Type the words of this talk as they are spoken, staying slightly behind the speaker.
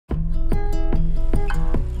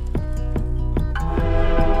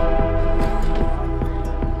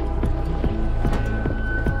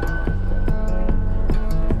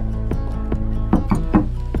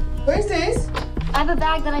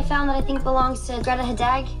bag that I found that I think belongs to Greta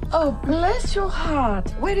Hadag. Oh, bless your heart.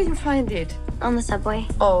 Where did you find it? On the subway.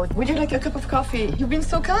 Oh, would you like a cup of coffee? You've been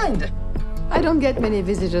so kind. I don't get many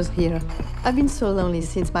visitors here. I've been so lonely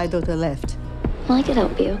since my daughter left. Well, I could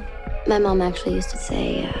help you. My mom actually used to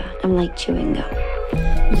say, I'm like chewing gum.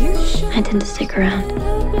 I tend to stick around.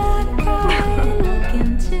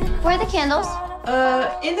 Where are the candles?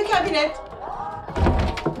 In the cabinet.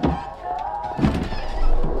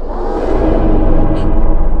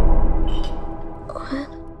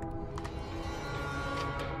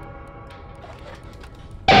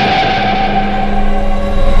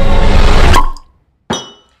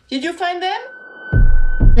 Did you find them?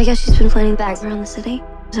 I guess she's been planting bags around the city.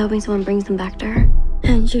 I was hoping someone brings them back to her.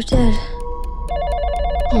 And you did.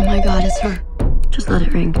 Oh my God, it's her. Just let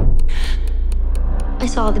it ring. I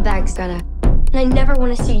saw the bags, Greta, and I never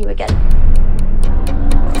want to see you again.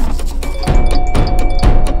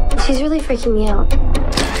 She's really freaking me out.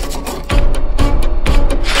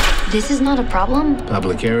 This is not a problem.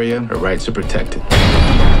 Public area, her rights are protected.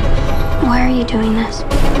 Why are you doing this?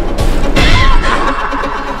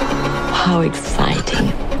 How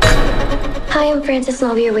exciting. Hi, I'm Frances,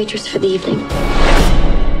 and I'll be your waitress for the evening.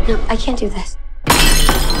 No, I can't do this.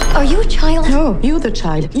 Are you a child? No, you're the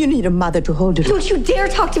child. You need a mother to hold you. Don't you dare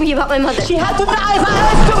talk to me about my mother. She had to die for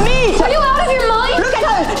us to meet! Are you out of your mind? Look at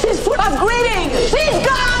her! She's full of greetings! She's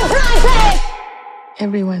gone, Frances!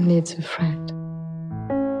 Everyone needs a friend.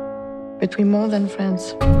 But we're more than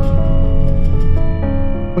friends.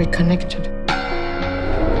 We're connected.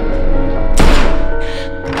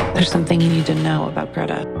 There's something you need to know about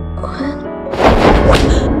Greta. What?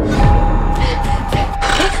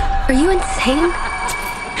 Are you insane?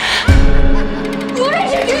 What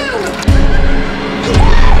did you do?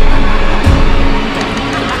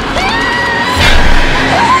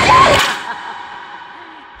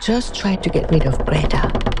 Just try to get rid of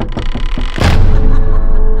Greta.